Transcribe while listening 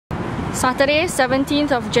Saturday,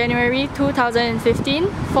 17th of January 2015,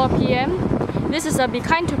 4 p.m. This is a Be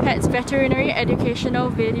Kind to Pets veterinary educational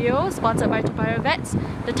video sponsored by Toa Payoh Vets.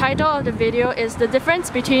 The title of the video is The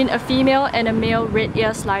Difference Between a Female and a Male Red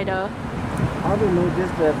Ear Slider. How do you know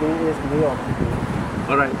this is male or female?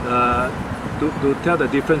 Alright, to tell the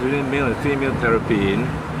difference between male and female terrapin,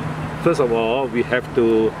 first of all, we have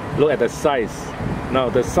to look at the size. Now,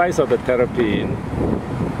 the size of the terrapin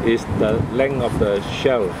is the length of the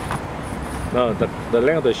shell. Now, the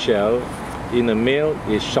length of the shell in the male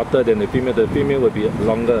is shorter than the female. The female will be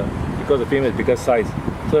longer because the female is bigger size.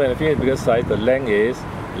 So when the female is bigger size, the length is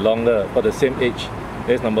longer for the same age.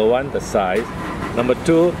 That's number one, the size. Number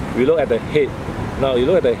two, we look at the head. Now, you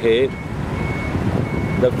look at the head.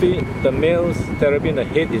 The male's terrapin, the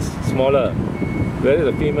head is smaller, whereas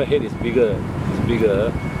the female head is bigger. It's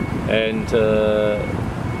bigger, and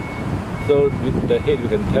so with the head we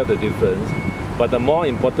can tell the difference. But the more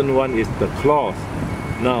important one is the claws.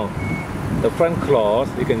 Now, the front claws,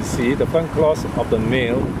 you can see the front claws of the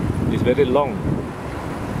male is very long.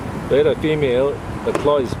 Whereas the female, the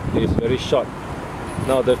claw is very short.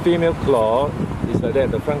 Now the female claw is like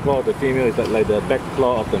that. The front claw of the female is like the back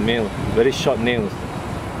claw of the male. Very short nails.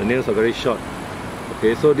 The nails are very short.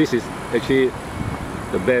 Okay, so this is actually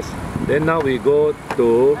the best. Then now we go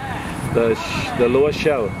to the lower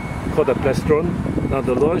shell called the plastron. Now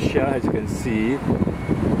the lower shell, as you can see,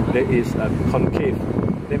 there is a concave.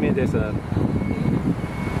 That means there is a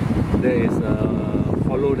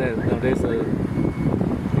hollow there. Now it's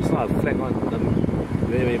not a flat one.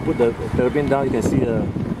 When you put the terrapin down, you can see a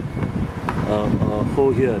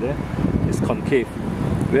hole here. There, it's concave.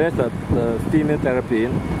 Whereas the female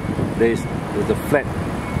terrapin, there's a flat.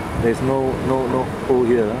 There's no hole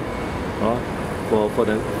here for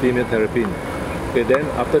the female terrapin. Okay, then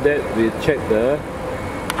after that we check the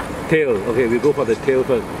tail. Okay, we go for the tail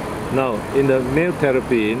first. Now, in the male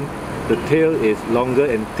terrapin, the tail is longer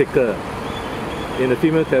and thicker. In the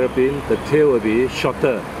female terrapin, the tail will be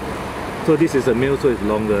shorter. So this is a male, so it's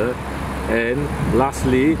longer. And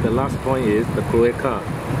lastly, the last point is the cloaca.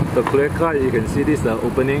 The cloaca, you can see this is the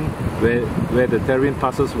opening where the terrapin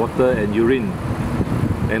passes water and urine.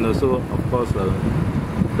 And also, of course,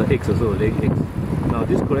 the eggs also, laying eggs. Now,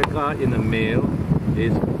 this cloaca in the male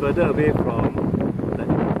is further away from the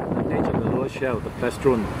edge of the lower shell, the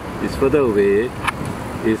plastron. Is further away,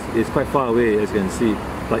 is quite far away, as you can see.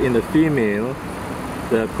 But in the female,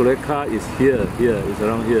 the cloaca is here, is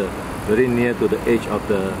around here, very near to the edge of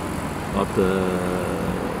the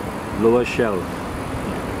lower shell.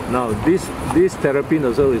 Now this terrapin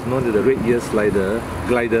also is known as the red ear slider,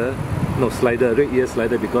 red ear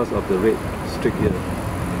slider because of the red streak here.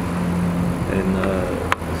 And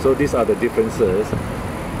so these are the differences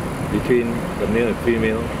between the male and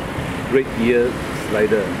female red ear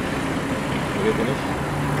slider. Okay, finish?